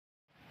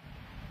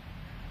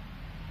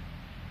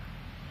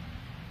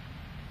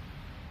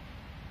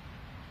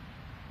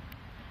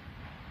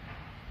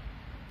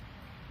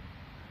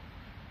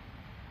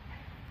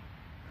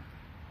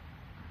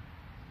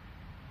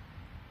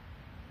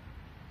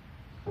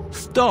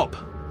Stop!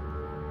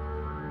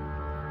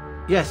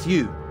 Yes,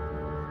 you.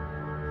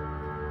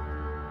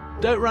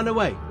 Don't run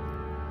away.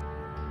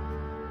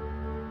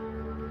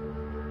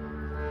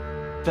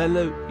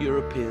 Fellow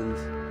Europeans,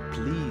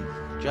 please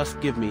just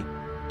give me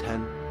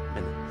 10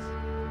 minutes.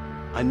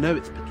 I know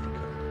it's bitterly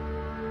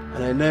cold,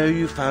 and I know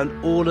you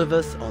found all of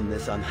us on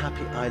this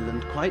unhappy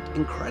island quite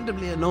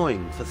incredibly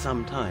annoying for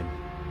some time.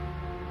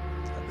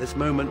 At this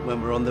moment,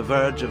 when we're on the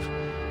verge of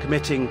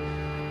committing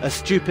a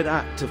stupid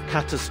act of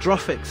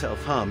catastrophic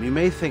self-harm, you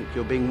may think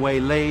you're being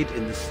waylaid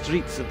in the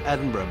streets of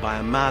Edinburgh by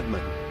a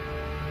madman.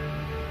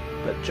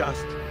 But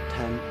just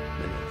 10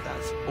 minutes,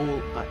 that's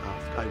all I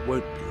ask. I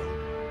won't be long.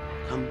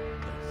 Come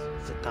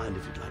close, sit down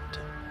if you'd like to.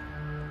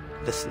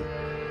 Listen.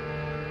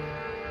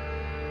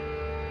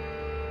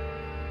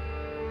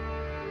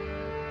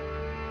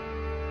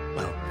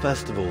 Well,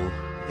 first of all,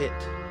 it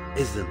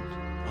isn't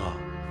our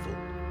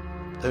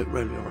fault. Don't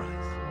roll your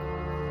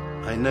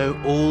eyes. I know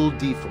all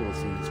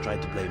D4Cs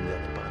tried to blame the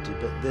other party,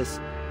 but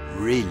this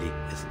really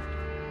isn't.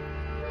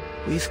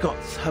 We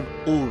Scots have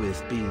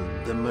always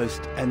been the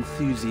most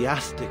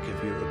enthusiastic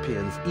of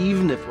Europeans,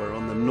 even if we're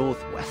on the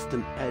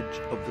northwestern edge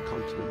of the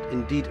continent.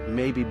 Indeed,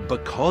 maybe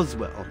because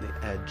we're on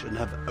the edge and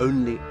have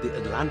only the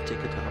Atlantic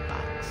at our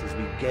backs as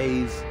we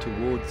gaze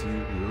towards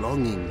you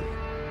longingly,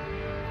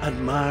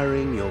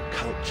 admiring your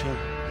culture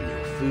and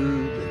your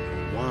food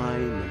and your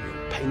wine and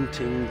your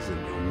paintings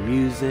and your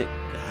music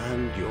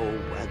and your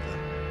weather.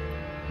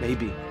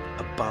 Maybe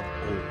above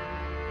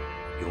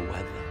all, your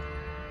weather.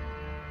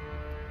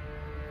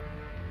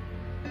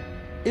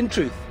 In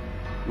truth,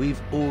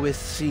 we've always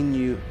seen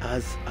you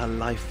as a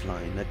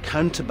lifeline, a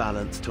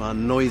counterbalance to our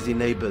noisy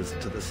neighbours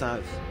to the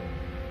south.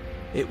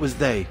 It was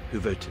they who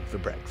voted for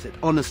Brexit.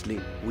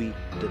 Honestly, we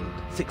didn't.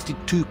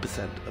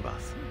 62% of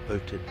us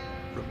voted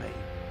Remain.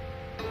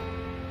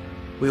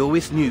 We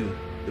always knew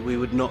that we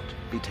would not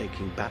be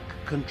taking back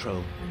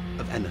control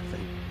of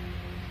anything.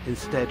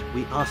 Instead,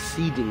 we are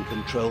ceding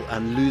control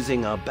and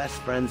losing our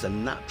best friends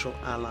and natural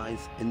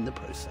allies in the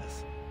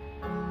process.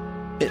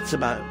 It's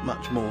about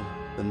much more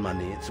than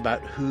money. It's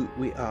about who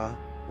we are,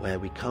 where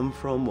we come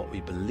from, what we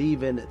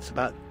believe in. It's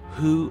about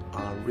who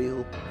our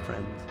real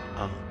friends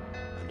are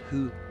and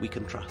who we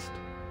can trust,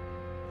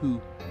 who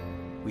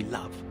we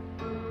love.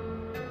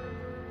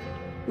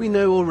 We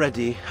know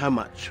already how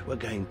much we're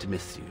going to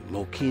miss you,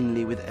 more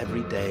keenly with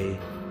every day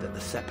that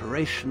the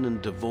separation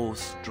and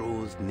divorce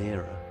draws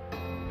nearer.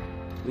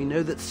 We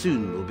know that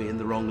soon we'll be in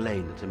the wrong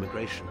lane at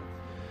immigration,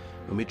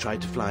 when we try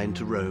to fly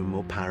into Rome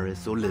or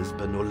Paris or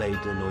Lisbon or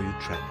Leiden or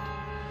Utrecht,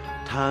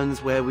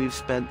 towns where we've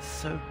spent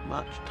so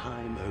much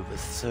time over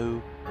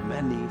so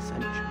many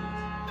centuries.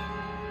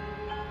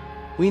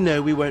 We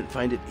know we won't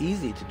find it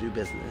easy to do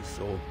business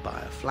or buy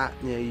a flat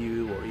near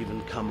you or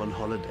even come on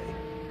holiday.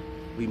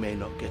 We may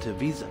not get a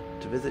visa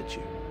to visit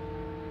you.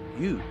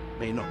 You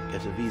may not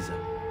get a visa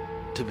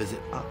to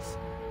visit us.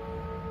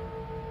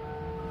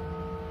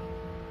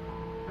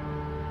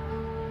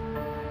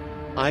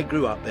 I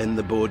grew up in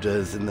the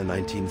borders in the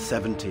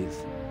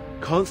 1970s,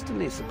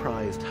 constantly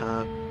surprised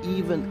how,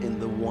 even in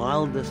the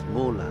wildest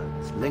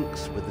moorlands,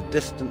 links with the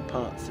distant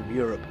parts of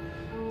Europe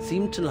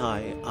seemed to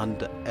lie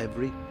under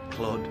every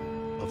clod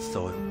of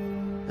soil.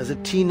 As a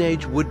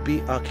teenage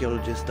would-be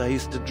archaeologist, I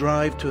used to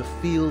drive to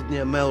a field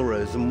near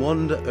Melrose and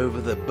wander over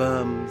the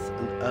berms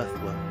and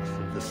earthworks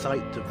of the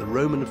site of the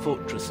Roman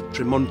fortress of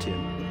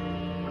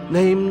Tremontium,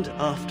 named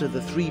after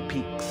the three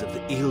peaks of the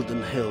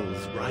Eildon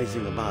Hills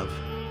rising above.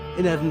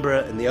 In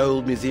Edinburgh, in the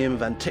old Museum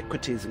of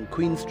Antiquities in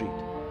Queen Street,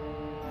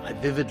 I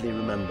vividly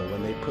remember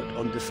when they put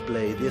on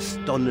display the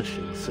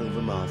astonishing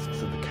silver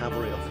masks of the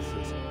cavalry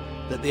officers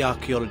that the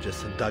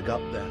archaeologists had dug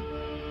up there.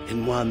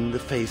 In one, the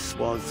face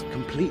was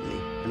completely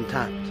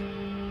intact.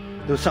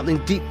 There was something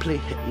deeply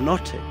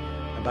hypnotic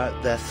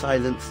about their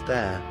silent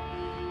stare,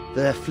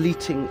 their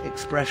fleeting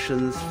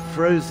expressions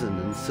frozen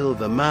in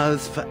silver,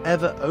 mouths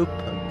forever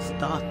open,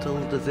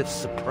 startled as if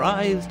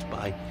surprised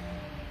by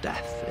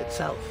death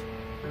itself.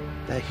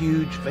 Their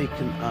huge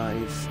vacant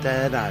eyes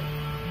stared out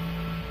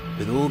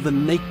with all the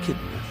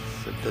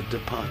nakedness of the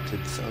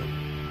departed soul.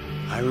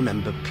 I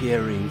remember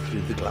peering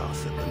through the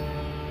glass at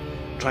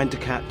them, trying to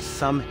catch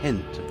some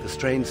hint of the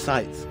strange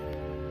sights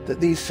that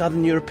these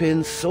southern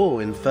Europeans saw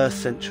in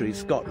first century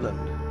Scotland,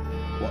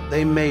 what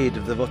they made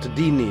of the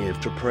Votadini of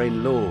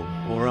Troprain Law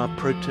or our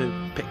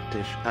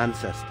proto-Pictish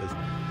ancestors,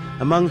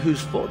 among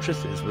whose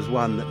fortresses was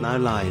one that now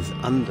lies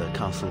under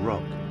Castle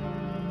Rock.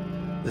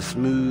 The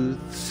smooth,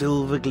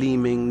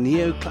 silver-gleaming,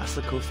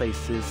 neoclassical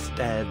faces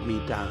stared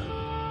me down.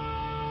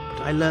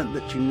 But I learnt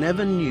that you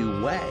never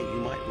knew where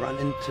you might run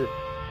into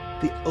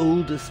the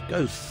oldest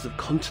ghosts of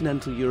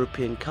continental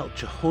European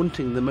culture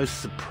haunting the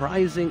most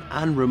surprising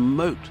and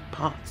remote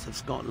parts of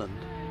Scotland.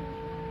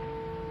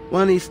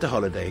 One Easter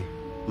holiday,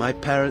 my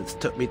parents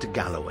took me to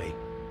Galloway,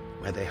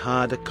 where they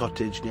hired a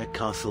cottage near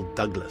Castle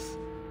Douglas.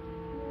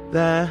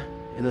 There,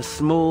 in a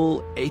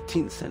small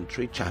 18th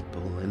century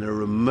chapel in a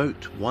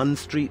remote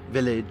one-street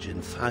village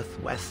in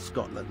southwest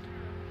Scotland,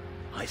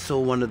 I saw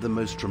one of the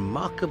most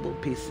remarkable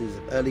pieces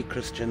of early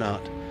Christian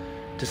art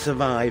to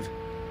survive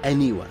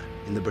anywhere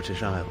in the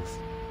British Isles.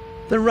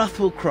 The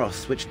Ruthwell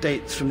Cross, which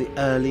dates from the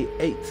early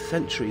 8th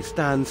century,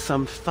 stands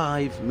some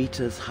 5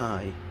 metres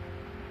high.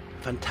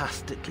 A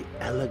fantastically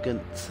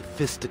elegant,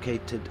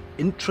 sophisticated,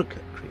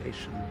 intricate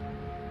creation.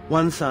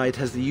 One side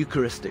has the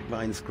Eucharistic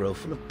vine scroll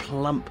full of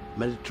plump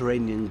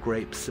Mediterranean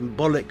grapes,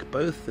 symbolic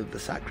both of the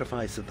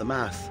sacrifice of the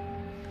Mass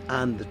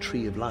and the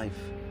tree of life.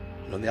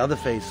 And on the other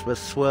face were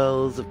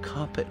swirls of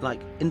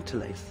carpet-like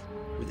interlace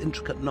with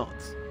intricate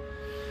knots,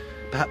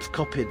 perhaps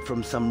copied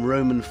from some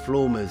Roman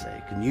floor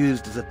mosaic and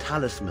used as a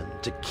talisman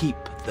to keep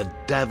the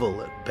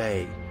devil at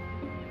bay.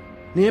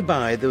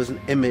 Nearby there was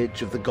an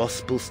image of the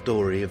gospel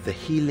story of the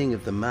healing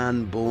of the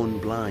man born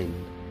blind,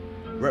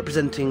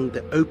 representing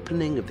the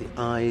opening of the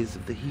eyes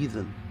of the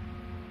heathen.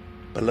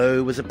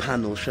 Below was a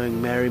panel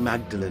showing Mary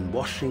Magdalene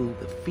washing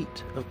the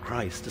feet of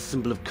Christ, a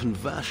symbol of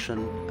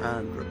conversion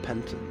and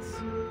repentance.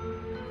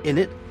 In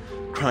it,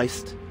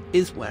 Christ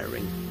is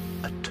wearing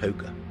a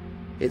toga.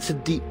 It's a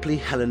deeply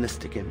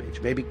Hellenistic image,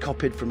 maybe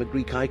copied from a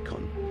Greek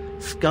icon,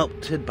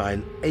 sculpted by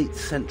an 8th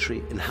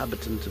century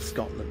inhabitant of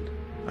Scotland.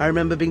 I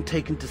remember being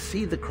taken to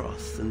see the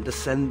cross and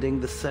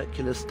descending the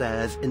circular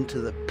stairs into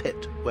the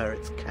pit where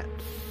it's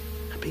kept,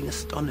 and being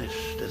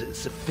astonished at its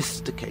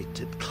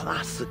sophisticated,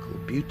 classical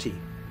beauty.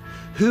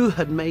 Who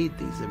had made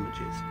these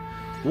images?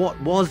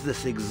 What was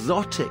this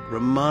exotic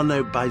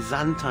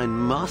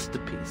Romano-Byzantine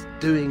masterpiece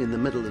doing in the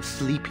middle of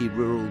sleepy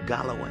rural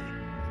Galloway?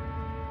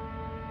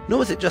 Nor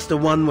was it just a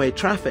one-way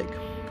traffic.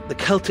 The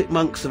Celtic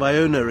monks of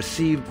Iona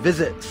received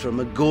visits from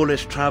a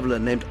Gaulish traveller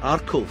named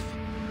Arculf,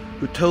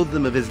 who told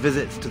them of his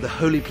visits to the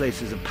holy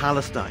places of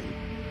Palestine.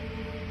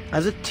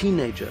 As a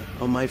teenager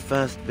on my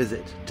first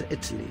visit to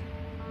Italy,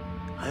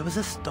 I was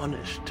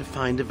astonished to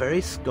find a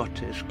very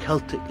Scottish,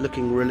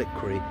 Celtic-looking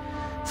reliquary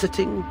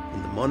sitting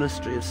in the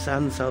monastery of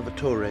San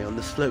Salvatore on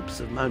the slopes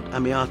of Mount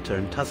Amiata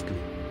in Tuscany.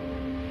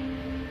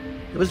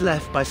 It was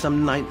left by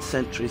some 9th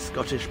century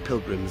Scottish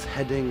pilgrims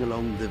heading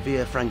along the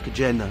Via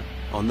Francigena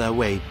on their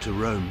way to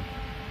Rome.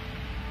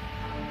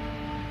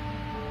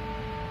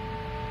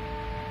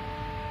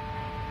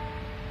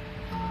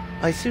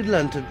 I soon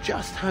learnt of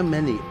just how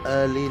many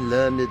early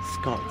learned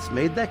Scots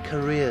made their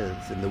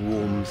careers in the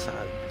warm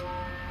south.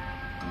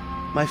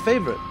 My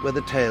favourite were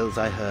the tales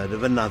I heard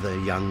of another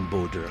young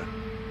borderer,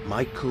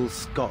 Michael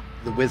Scott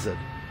the Wizard,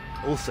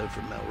 also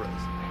from Melrose,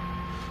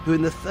 who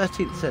in the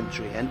 13th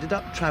century ended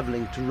up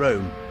travelling to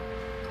Rome,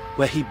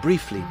 where he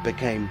briefly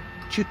became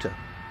tutor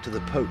to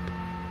the Pope.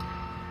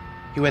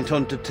 He went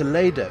on to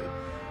Toledo,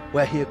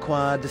 where he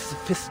acquired a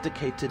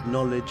sophisticated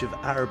knowledge of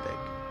Arabic.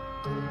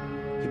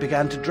 He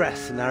began to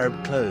dress in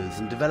Arab clothes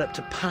and developed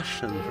a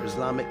passion for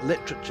Islamic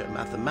literature,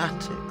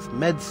 mathematics,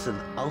 medicine,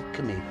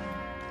 alchemy,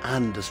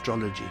 and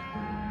astrology.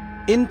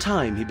 In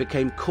time, he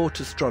became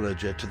court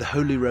astrologer to the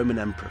Holy Roman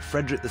Emperor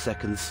Frederick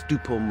II's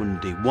Stupor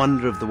Mundi,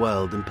 Wonder of the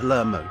World, in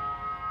Palermo,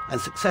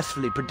 and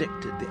successfully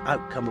predicted the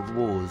outcome of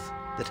wars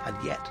that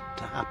had yet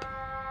to happen.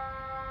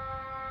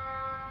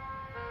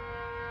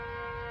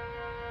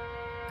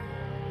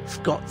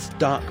 Scott's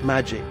dark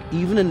magic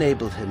even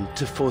enabled him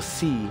to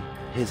foresee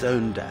his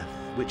own death,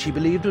 which he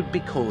believed would be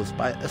caused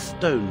by a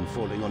stone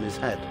falling on his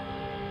head.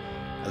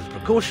 As a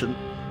precaution,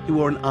 he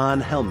wore an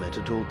iron helmet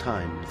at all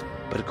times,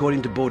 but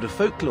according to border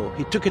folklore,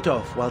 he took it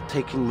off while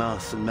taking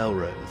Mass in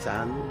Melrose,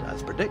 and,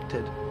 as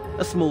predicted,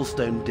 a small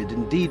stone did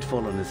indeed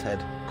fall on his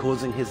head,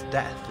 causing his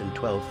death in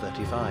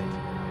 1235.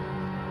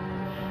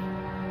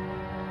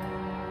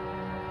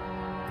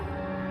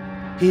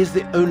 He is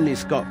the only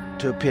Scot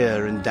to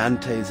appear in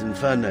Dante's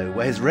Inferno,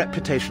 where his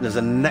reputation as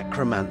a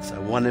necromancer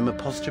won him a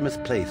posthumous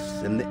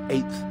place in the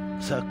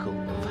 8th circle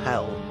of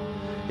hell,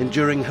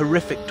 enduring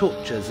horrific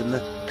tortures in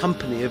the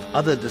company of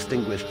other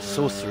distinguished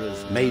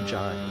sorcerers,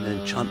 magi, and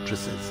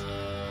enchantresses.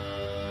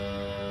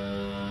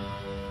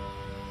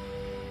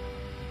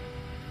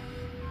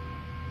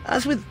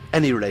 As with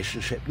any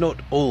relationship, not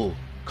all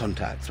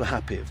contacts were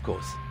happy, of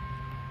course.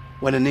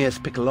 When Aeneas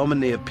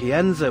Piccolomini of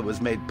Pienza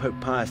was made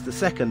Pope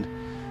Pius II,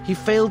 he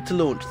failed to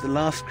launch the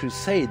last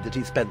crusade that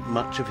he spent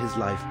much of his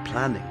life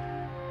planning.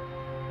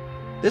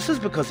 This was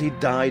because he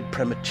died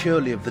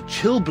prematurely of the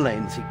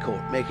chilblains he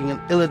caught, making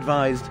an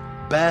ill-advised,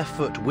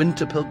 barefoot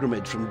winter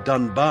pilgrimage from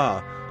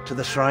Dunbar to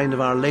the shrine of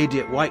Our Lady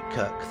at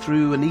Whitekirk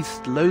through an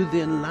East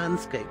Lothian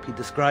landscape he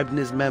described in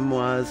his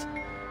memoirs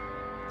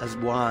as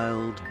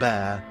wild,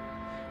 bare,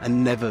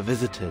 and never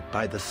visited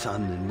by the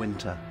sun in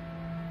winter.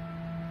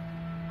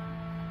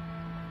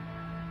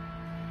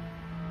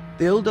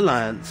 The old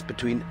alliance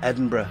between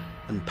Edinburgh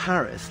and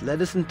Paris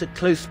led us into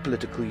close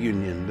political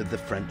union with the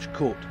French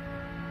court,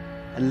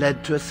 and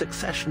led to a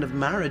succession of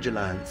marriage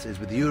alliances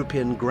with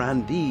European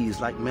grandees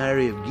like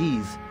Mary of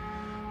Guise,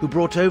 who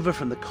brought over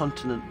from the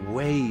continent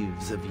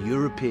waves of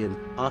European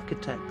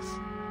architects,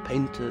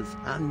 painters,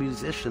 and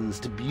musicians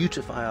to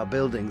beautify our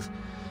buildings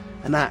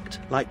and act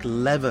like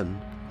leaven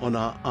on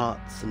our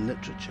arts and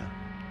literature.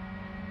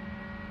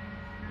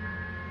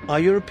 Our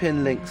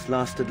European links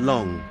lasted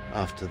long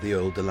after the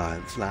old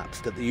alliance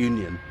lapsed at the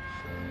Union,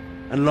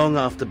 and long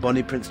after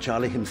Bonnie Prince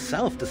Charlie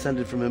himself,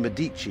 descended from a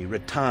Medici,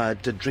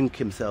 retired to drink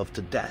himself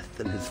to death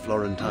in his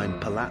Florentine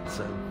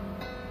palazzo.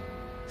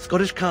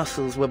 Scottish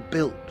castles were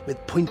built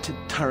with pointed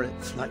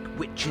turrets like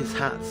witches'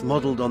 hats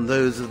modelled on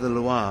those of the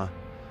Loire,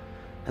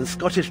 and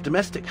Scottish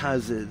domestic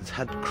houses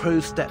had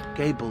crow-step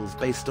gables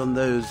based on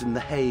those in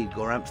The Hague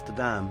or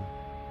Amsterdam.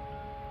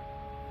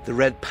 The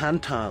red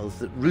pantiles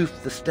that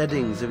roofed the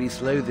steadings of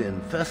East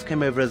Lothian first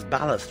came over as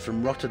ballast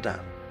from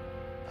Rotterdam.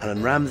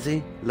 Allan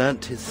Ramsay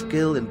learnt his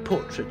skill in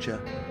portraiture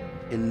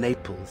in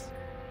Naples.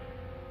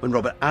 When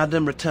Robert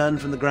Adam returned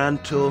from the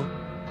Grand Tour,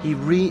 he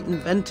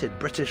reinvented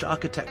British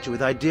architecture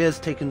with ideas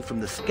taken from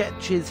the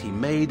sketches he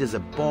made as a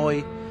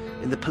boy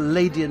in the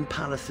Palladian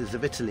palaces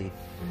of Italy,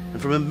 and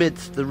from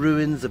amidst the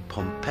ruins of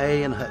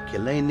Pompeii and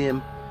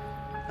Herculaneum,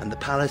 and the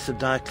palace of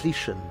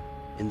Diocletian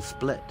in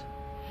Split.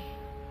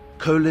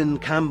 Colin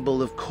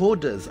Campbell of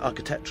Corder's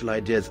architectural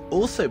ideas,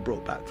 also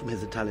brought back from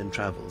his Italian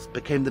travels,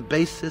 became the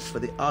basis for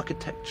the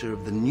architecture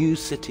of the new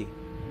city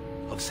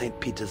of St.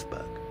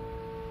 Petersburg.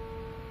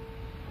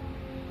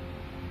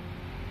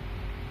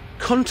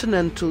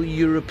 Continental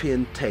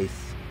European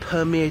tastes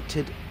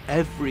permeated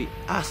every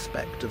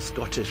aspect of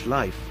Scottish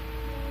life.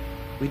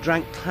 We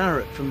drank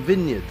claret from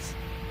vineyards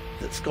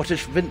that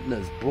Scottish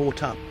vintners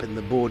brought up in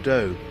the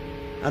Bordeaux,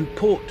 and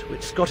port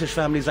which Scottish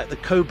families like the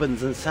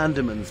Cobans and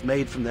Sandemans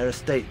made from their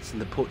estates in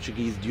the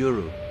Portuguese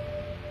Douro.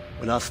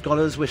 When our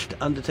scholars wished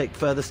to undertake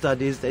further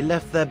studies, they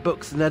left their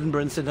books in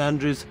Edinburgh and St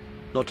Andrews,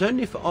 not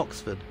only for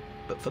Oxford,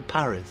 but for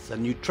Paris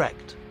and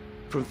Utrecht.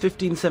 From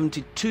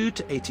 1572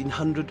 to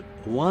 1800,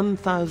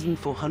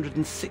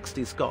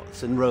 1,460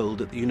 Scots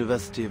enrolled at the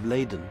University of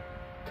Leiden.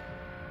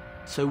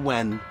 So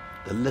when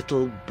the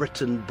Little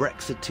Britain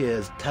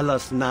Brexiteers tell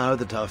us now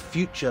that our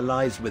future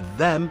lies with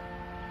them,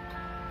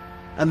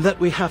 and that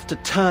we have to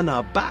turn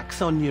our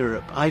backs on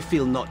Europe, I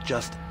feel not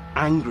just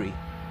angry,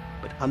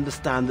 but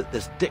understand that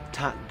this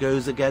diktat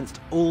goes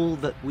against all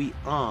that we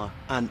are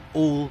and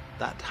all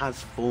that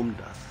has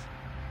formed us.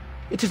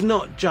 It is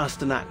not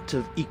just an act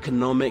of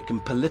economic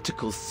and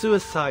political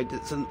suicide,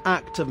 it's an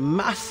act of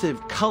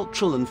massive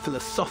cultural and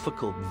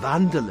philosophical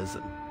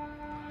vandalism.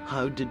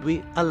 How did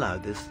we allow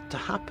this to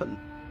happen?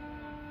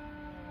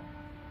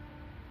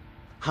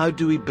 How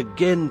do we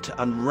begin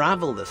to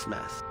unravel this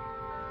mess?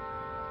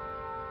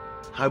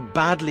 How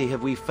badly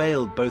have we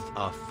failed both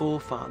our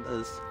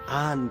forefathers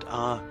and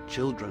our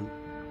children?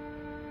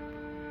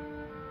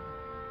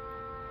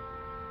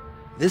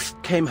 This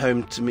came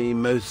home to me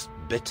most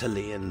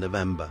bitterly in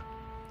November,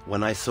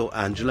 when I saw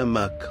Angela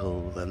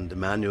Merkel and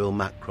Emmanuel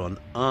Macron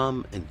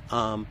arm in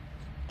arm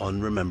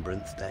on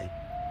Remembrance Day.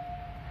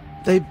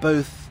 They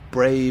both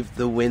braved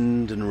the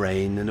wind and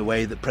rain in a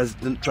way that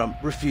President Trump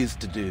refused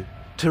to do,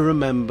 to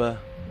remember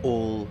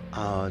all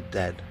our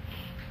dead,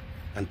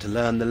 and to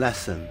learn the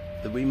lesson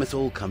that we must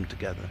all come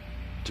together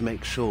to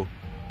make sure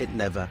it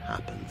never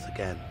happens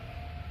again.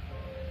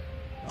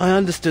 I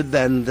understood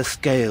then the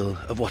scale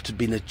of what had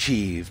been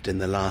achieved in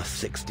the last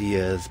 60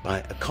 years by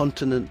a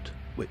continent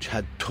which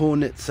had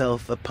torn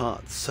itself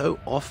apart so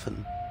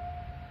often.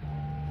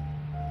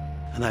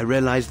 And I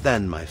realized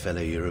then, my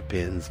fellow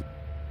Europeans,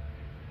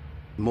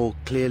 more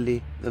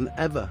clearly than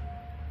ever,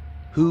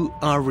 who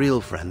our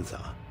real friends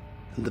are,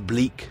 and the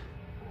bleak,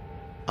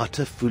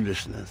 utter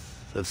foolishness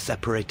of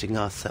separating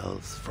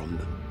ourselves from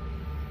them.